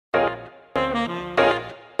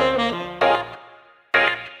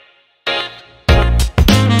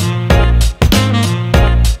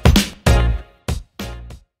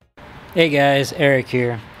Hey guys, Eric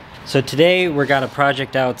here. So today we got a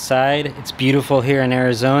project outside. It's beautiful here in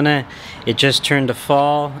Arizona. It just turned to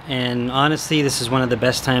fall, and honestly this is one of the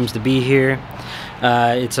best times to be here.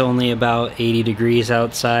 It's only about 80 degrees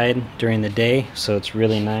outside during the day, so it's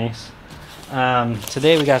really nice.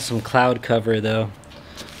 Today we got some cloud cover though.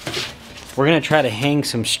 We're gonna try to hang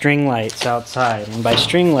some string lights outside, and by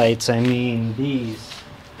string lights I mean these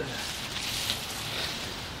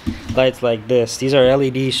lights like this. These are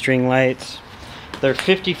LED string lights. They're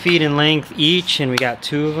 50 feet in length each, and we got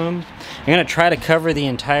 2 of them. I'm gonna try to cover the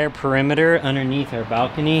entire perimeter underneath our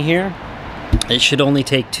balcony here. It should only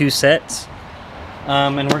take 2 sets.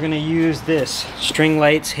 And we're gonna use this string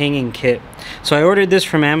lights hanging kit. So I ordered this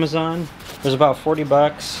from Amazon. It was about 40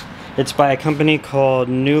 bucks. It's by a company called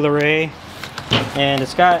Nulare, and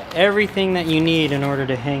it's got everything that you need in order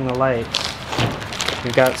to hang the lights.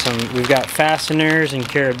 We've got fasteners and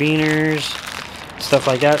carabiners, stuff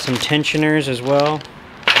like that, some tensioners as well.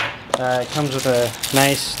 It comes with a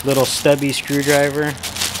nice little stubby screwdriver.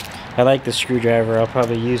 I like this screwdriver. I'll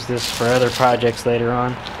probably use this for other projects later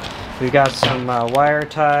on. We've got some wire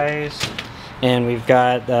ties, and we've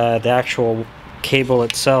got the actual cable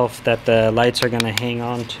itself that the lights are going to hang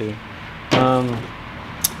on to.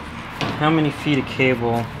 How many feet of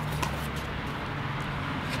cable?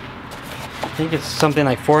 I think it's something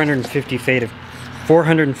like 450 feet of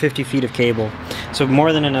cable, so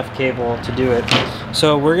more than enough cable to do it.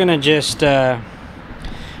 So we're gonna just we're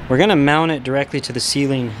gonna mount it directly to the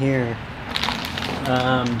ceiling here.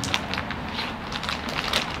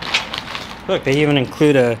 Look, they even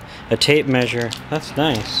include a tape measure. That's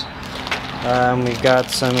nice. We've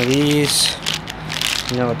got some of these.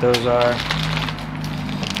 You know what those are.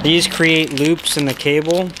 These create loops in the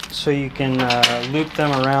cable, so you can loop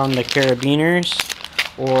them around the carabiners,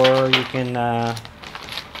 or you can,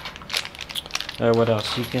 what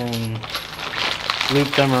else? You can loop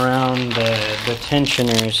them around the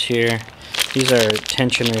tensioners here. These are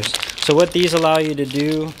tensioners. So what these allow you to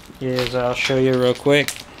do is, I'll show you real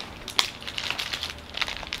quick.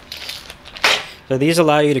 So these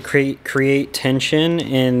allow you to create tension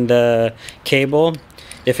in the cable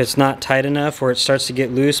if it's not tight enough or it starts to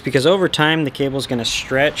get loose, because over time the cable is going to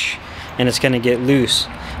stretch and it's going to get loose,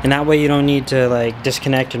 and that way you don't need to like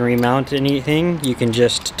disconnect and remount anything. You can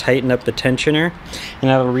just tighten up the tensioner and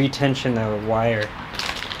that'll retension the wire.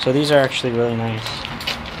 So these are actually really nice.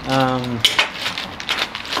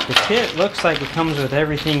 The kit looks like it comes with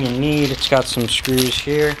everything you need. It's got some screws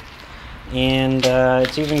here, and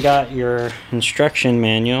it's even got your instruction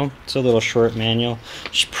manual. It's a little short manual.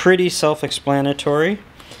 It's pretty self-explanatory.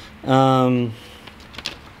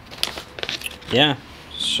 Yeah,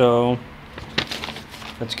 so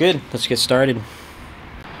that's good. Let's get started.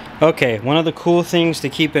 Okay, one of the cool things to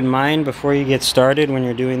keep in mind before you get started when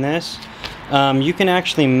you're doing this, you can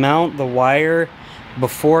actually mount the wire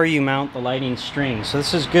before you mount the lighting string. So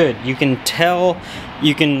this is good. You can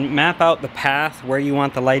map out the path where you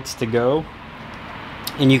want the lights to go,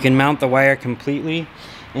 and you can mount the wire completely,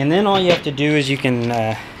 and then all you have to do is you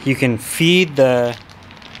can feed the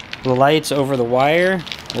lights over the wire,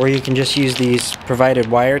 or you can just use these provided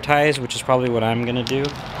wire ties, which is probably what I'm gonna do.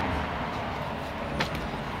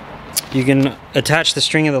 You can attach the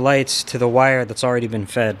string of the lights to the wire that's already been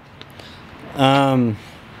fed. Alright,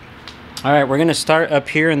 we're gonna start up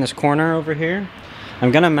here in this corner over here.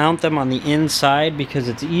 I'm gonna mount them on the inside because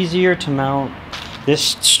it's easier to mount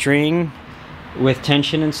this string with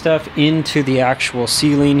tension and stuff into the actual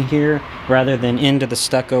ceiling here rather than into the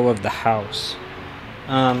stucco of the house.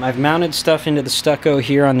 I've mounted stuff into the stucco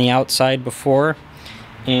here on the outside before,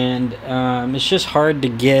 and it's just hard to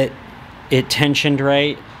get it tensioned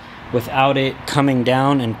right without it coming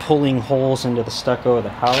down and pulling holes into the stucco of the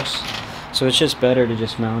house. So it's just better to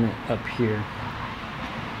just mount it up here.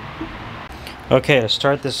 Okay, to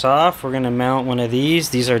start this off, we're going to mount one of these.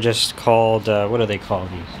 These are just called, what are they called?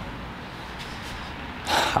 These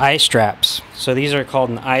eye straps. So these are called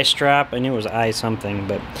an eye strap. I knew it was eye something,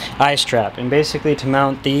 but eye strap. And basically to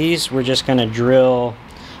mount these, we're just going to drill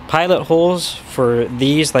pilot holes for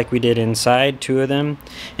these like we did inside, 2 of them.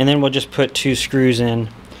 And then we'll just put 2 screws in,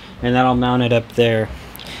 and that'll mount it up there.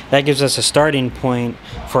 That gives us a starting point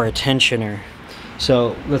for a tensioner.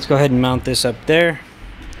 So let's go ahead and mount this up there.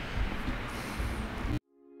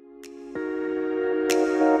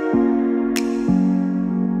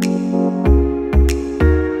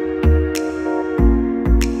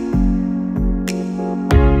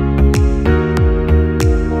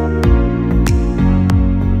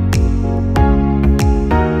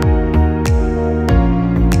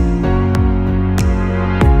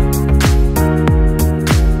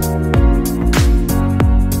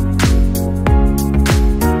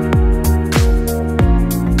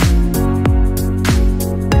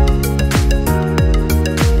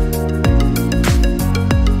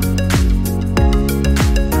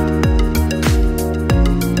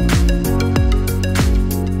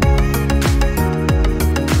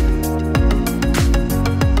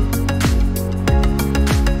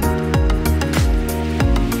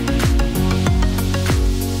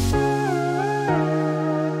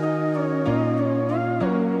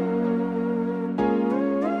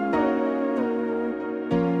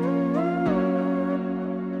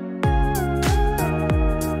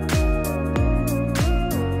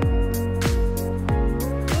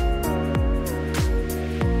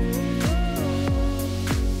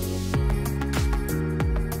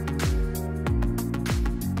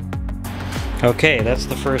 Okay, that's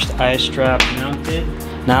the first eye strap mounted.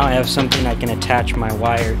 Now I have something I can attach my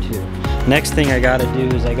wire to. Next thing I gotta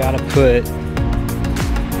do is I gotta put,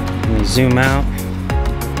 let me zoom out.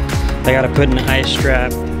 I gotta put an eye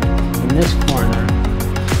strap in this corner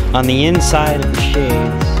on the inside of the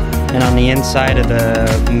shades and on the inside of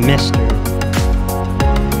the mister.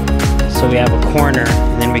 So we have a corner,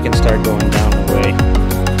 and then we can start going down the way.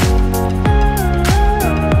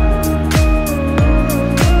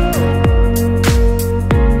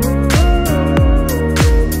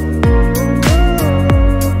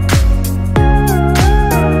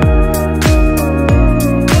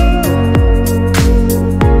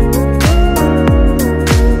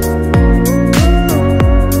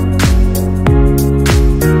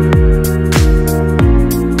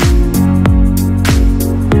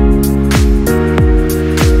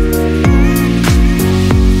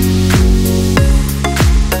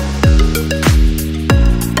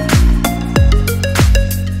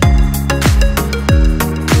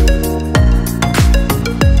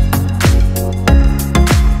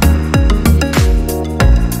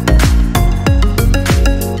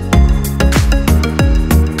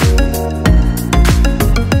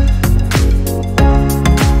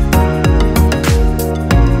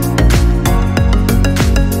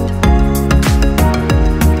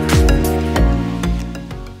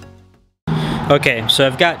 Okay, so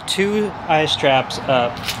I've got 2 eye straps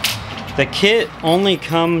up. The kit only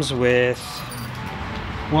comes with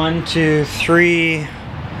 1, 2, 3,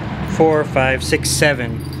 4, 5, 6,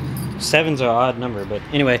 7. 7's an odd number, but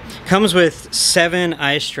anyway, comes with 7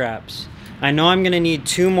 eye straps. I know I'm gonna need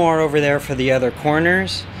 2 more over there for the other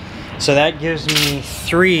corners, so that gives me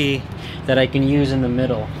 3 that I can use in the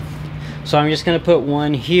middle. So I'm just gonna put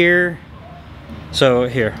 1 here. So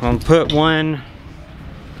here, I'll put 1.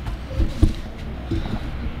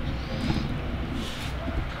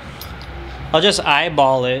 I'll just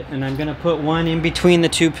eyeball it, and I'm gonna put 1 in between the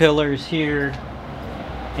 2 pillars here,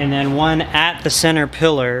 and then 1 at the center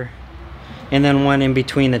pillar, and then 1 in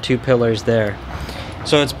between the 2 pillars there.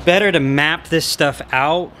 So it's better to map this stuff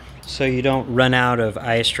out so you don't run out of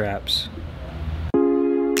eye straps.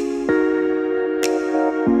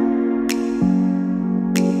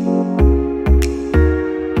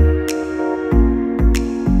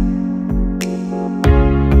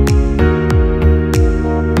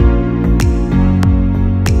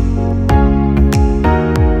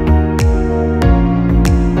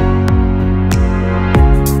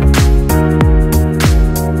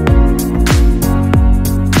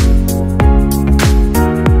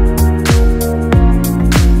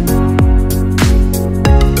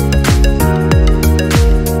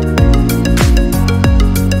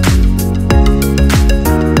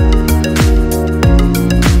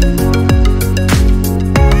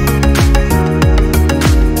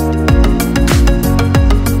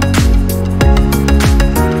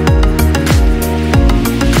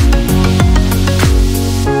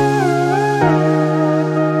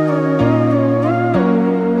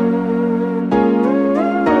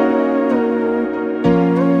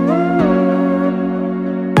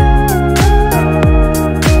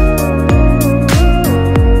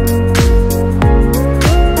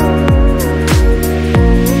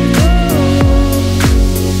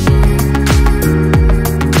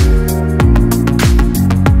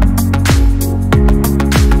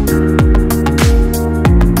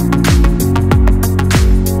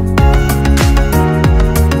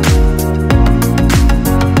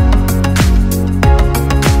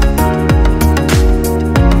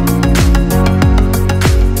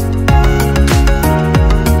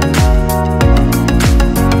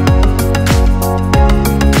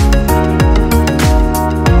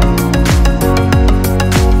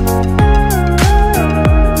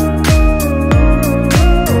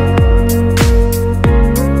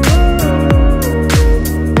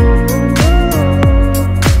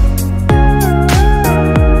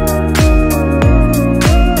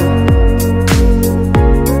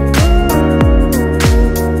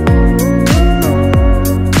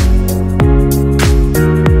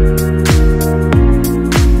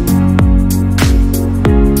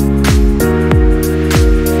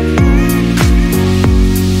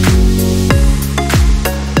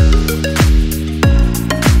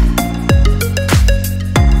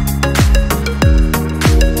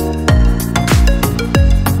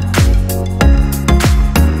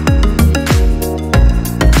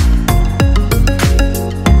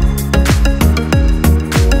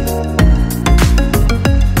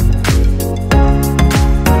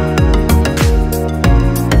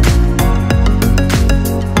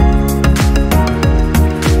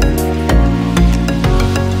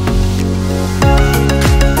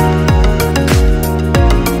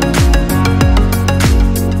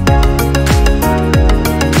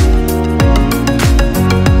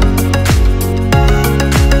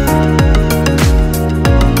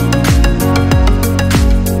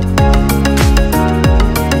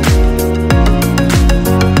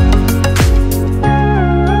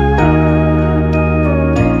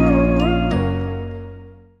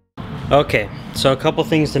 Okay, so a couple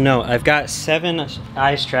things to note. I've got 7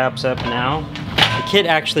 eye straps up now. The kit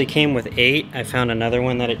actually came with 8. I found another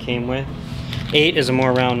one that it came with. 8 is a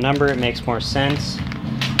more round number, it makes more sense.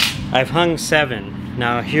 I've hung 7.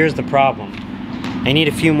 Now here's the problem. I need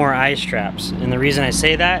a few more eye straps, and the reason I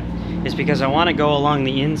say that is because I want to go along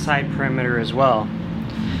the inside perimeter as well.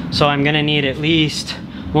 So I'm gonna need at least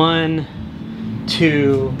 1,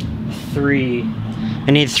 2, 3.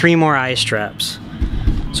 I need 3 more eye straps.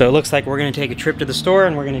 So it looks like we're gonna take a trip to the store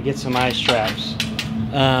and we're gonna get some eye straps.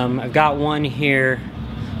 I've got 1 here,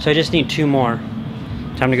 so I just need 2 more.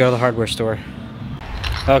 Time to go to the hardware store.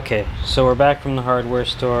 Okay, so we're back from the hardware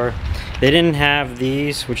store. They didn't have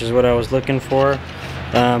these, which is what I was looking for.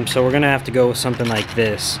 So we're gonna have to go with something like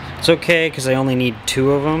this. It's okay, because I only need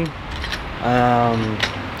 2 of them.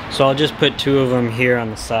 So I'll just put 2 of them here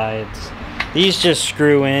on the sides. These just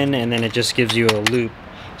screw in and then it just gives you a loop.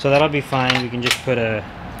 So that'll be fine. We can just put a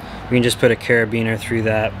carabiner through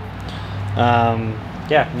that.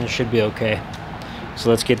 Yeah, and it should be okay. So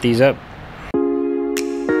let's get these up.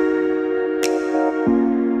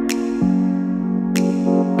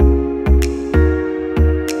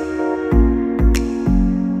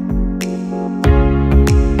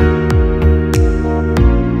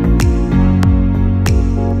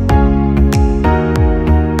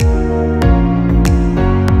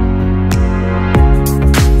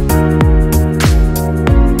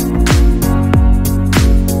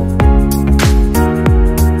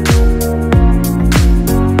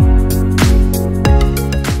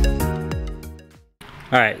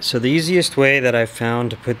 Alright, so the easiest way that I've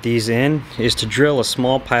found to put these in is to drill a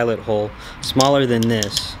small pilot hole, smaller than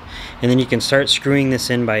this. And then you can start screwing this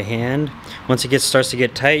in by hand. Once it starts to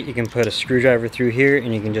get tight, you can put a screwdriver through here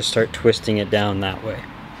and you can just start twisting it down that way.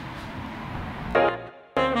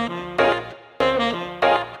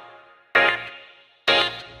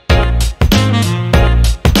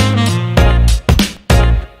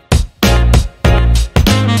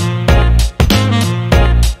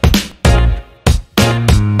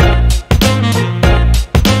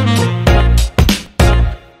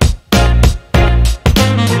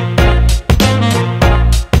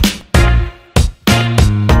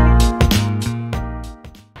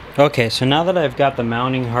 Okay, so now that I've got the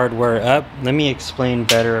mounting hardware up, let me explain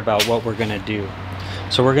better about what we're gonna do.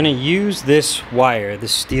 So we're gonna use this wire,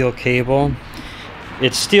 this steel cable.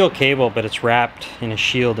 It's steel cable, but it's wrapped in a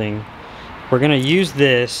shielding. We're gonna use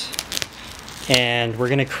this and we're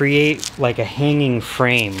gonna create like a hanging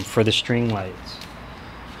frame for the string lights.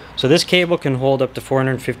 So this cable can hold up to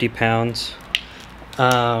 450 pounds.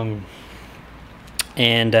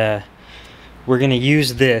 We're going to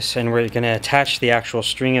use this and we're going to attach the actual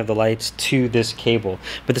string of the lights to this cable.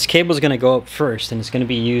 But this cable is going to go up first and it's going to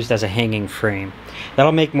be used as a hanging frame.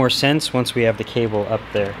 That'll make more sense once we have the cable up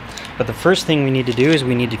there. But the first thing we need to do is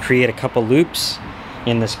we need to create a couple loops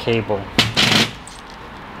in this cable.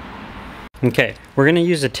 Okay, we're going to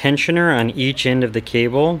use a tensioner on each end of the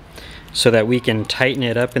cable so that we can tighten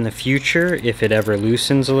it up in the future if it ever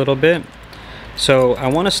loosens a little bit. So I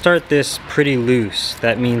want to start this pretty loose.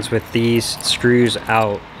 That means with these screws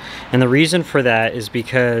out. And the reason for that is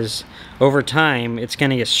because over time it's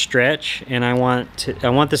going to stretch and I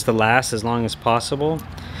want this to last as long as possible.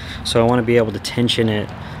 So I want to be able to tension it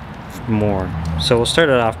more. So we'll start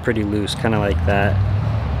it off pretty loose, kind of like that.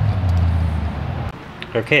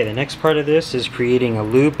 Okay, the next part of this is creating a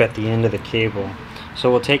loop at the end of the cable. So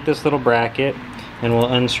we'll take this little bracket and we'll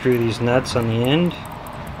unscrew these nuts on the end.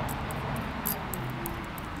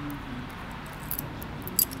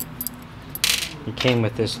 It came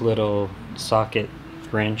with this little socket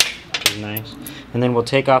wrench, which is nice. And then we'll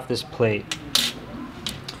take off this plate.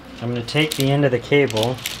 I'm going to take the end of the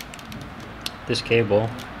cable, this cable,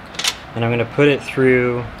 and I'm going to put it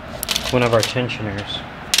through one of our tensioners.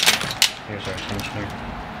 Here's our tensioner.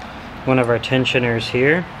 One of our tensioners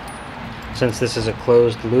here. Since this is a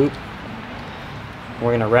closed loop, we're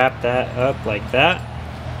going to wrap that up like that.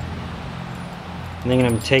 And then I'm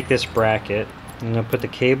going to take this bracket. I'm going to put the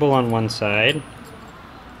cable on one side,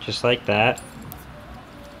 just like that.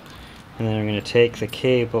 And then I'm going to take the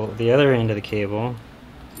cable, the other end of the cable,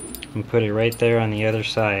 and put it right there on the other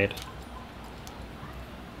side.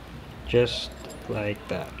 Just like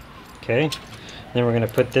that. Okay? Then we're going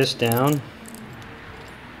to put this down,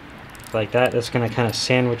 like that. That's going to kind of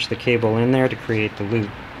sandwich the cable in there to create the loop.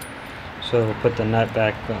 So we'll put the nuts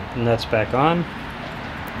back on.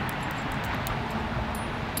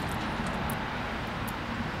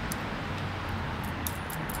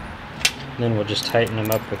 Then we'll just tighten them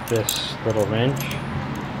up with this little wrench.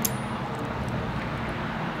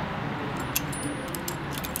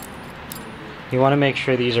 You want to make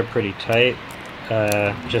sure these are pretty tight,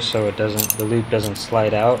 just so the loop doesn't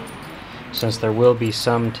slide out, since there will be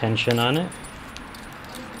some tension on it.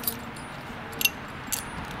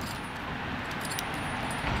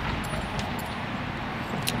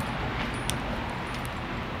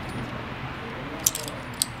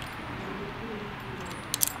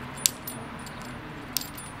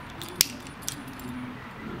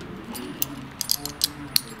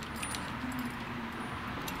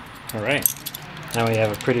 Alright, now we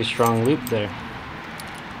have a pretty strong loop there.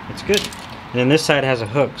 That's good. And then this side has a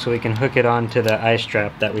hook, so we can hook it onto the eye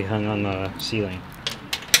strap that we hung on the ceiling.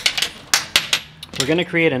 We're going to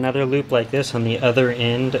create another loop like this on the other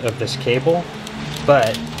end of this cable,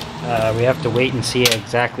 but we have to wait and see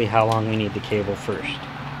exactly how long we need the cable first.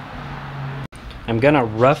 I'm going to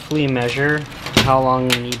roughly measure how long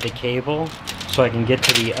we need the cable so I can get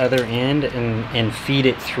to the other end and feed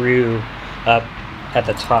it through up at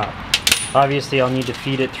the top. Obviously I'll need to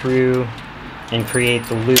feed it through and create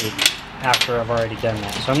the loop after I've already done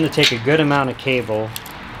that. So I'm going to take a good amount of cable.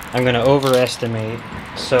 I'm going to overestimate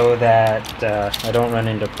so that I don't run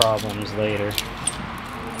into problems later.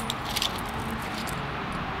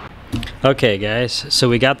 Okay guys, so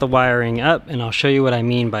we got the wiring up, and I'll show you what I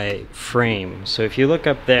mean by frame. So if you look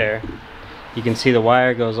up there, you can see the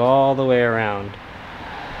wire goes all the way around.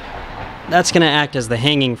 That's going to act as the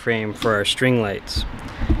hanging frame for our string lights.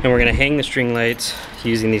 And we're going to hang the string lights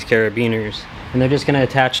using these carabiners, and they're just going to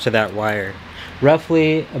attach to that wire.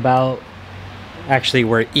 Roughly about actually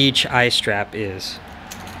where each eye strap is.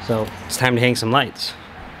 So it's time to hang some lights.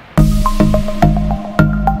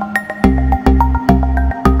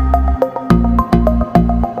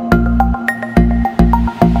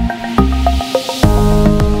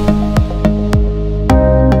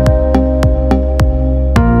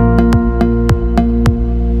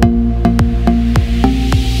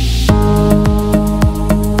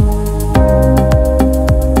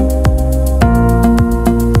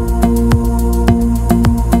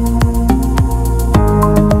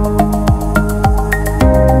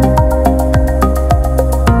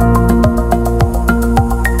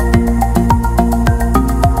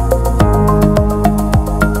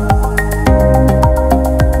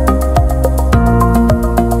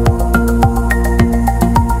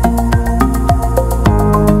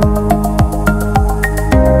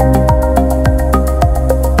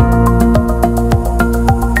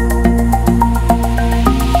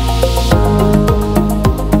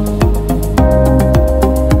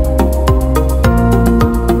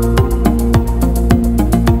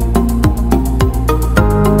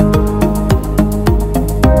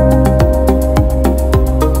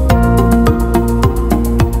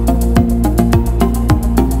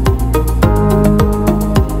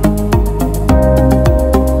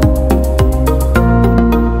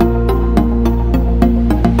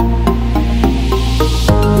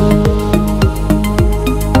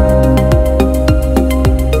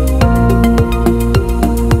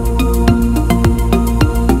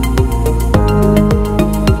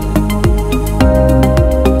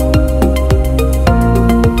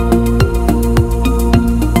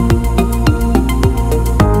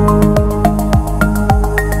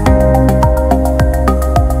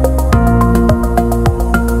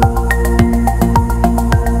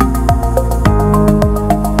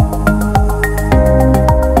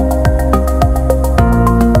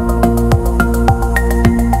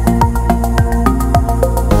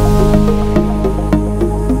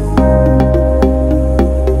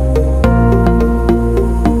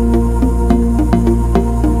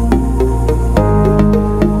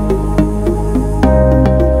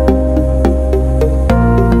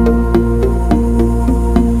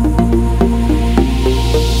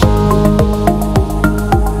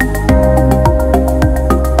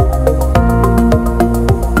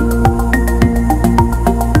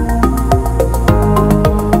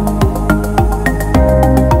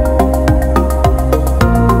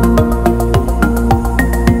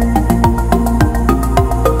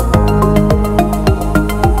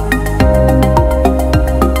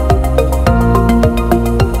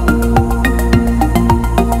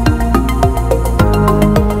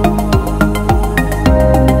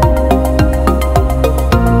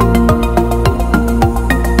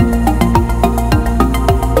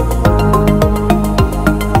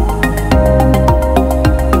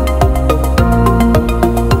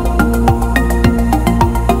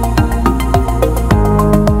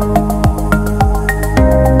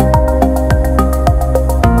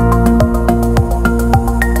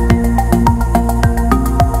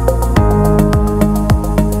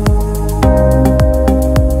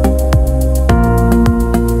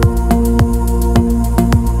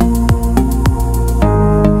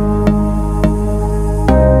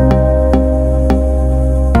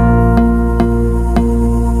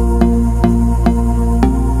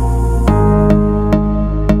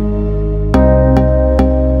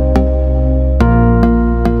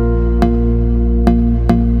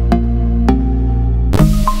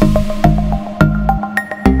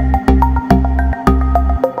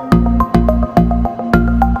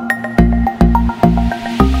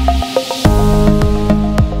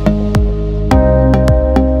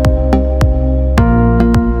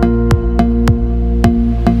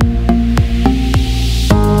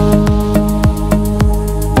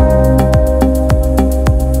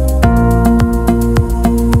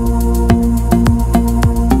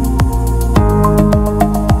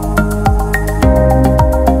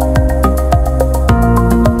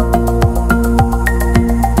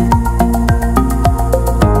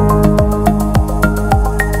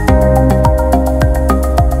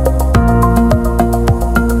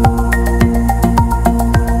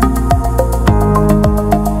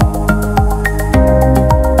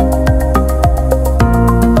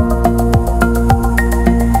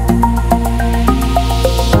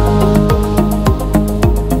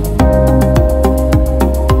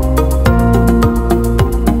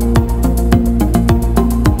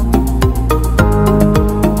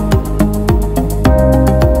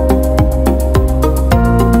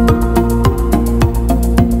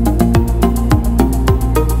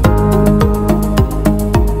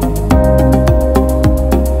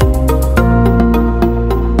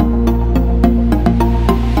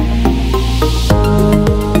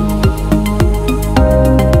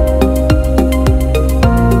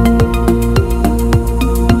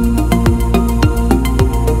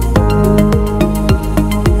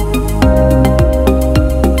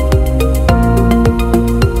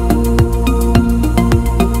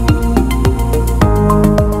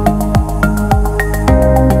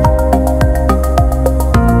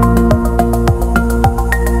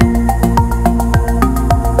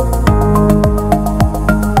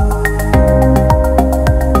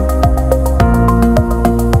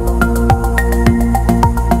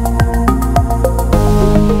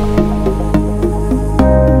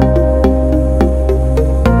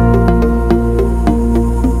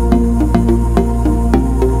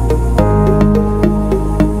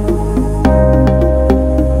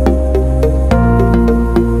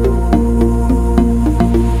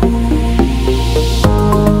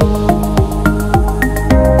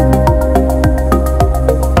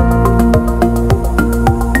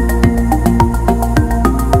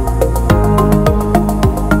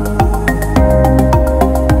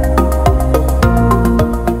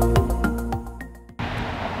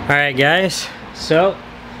 Alright guys, so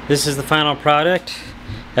this is the final product.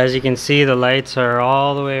 As you can see, the lights are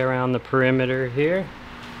all the way around the perimeter here.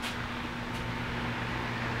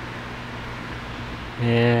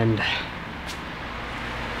 And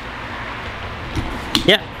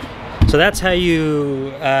yeah, so that's how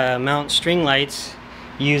you mount string lights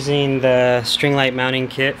using the string light mounting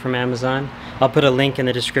kit from Amazon. I'll put a link in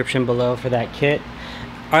the description below for that kit.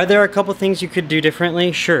 Are there a couple things you could do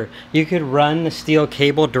differently? Sure. You could run the steel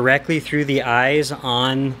cable directly through the eyes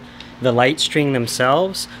on the light string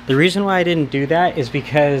themselves. The reason why I didn't do that is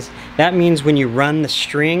because that means when you run the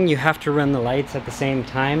string, you have to run the lights at the same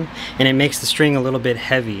time, and it makes the string a little bit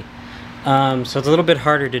heavy. So it's a little bit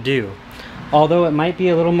harder to do. Although it might be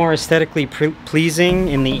a little more aesthetically pleasing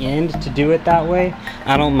in the end to do it that way,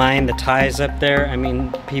 I don't mind the ties up there. I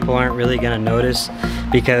mean, people aren't really gonna notice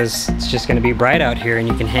because it's just gonna be bright out here and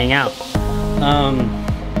you can hang out.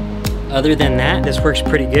 Other than that, this works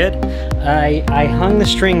pretty good. I hung the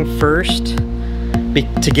string first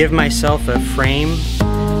to give myself a frame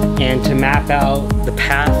and to map out the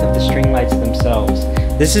path of the string lights themselves.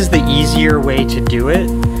 This is the easier way to do it,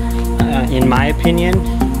 in my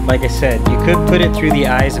opinion. Like I said, you could put it through the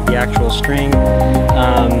eyes of the actual string,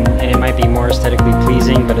 and it might be more aesthetically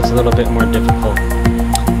pleasing, but it's a little bit more difficult.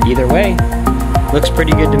 Either way, looks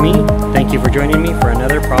pretty good to me. Thank you for joining me for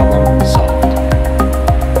another problem solved.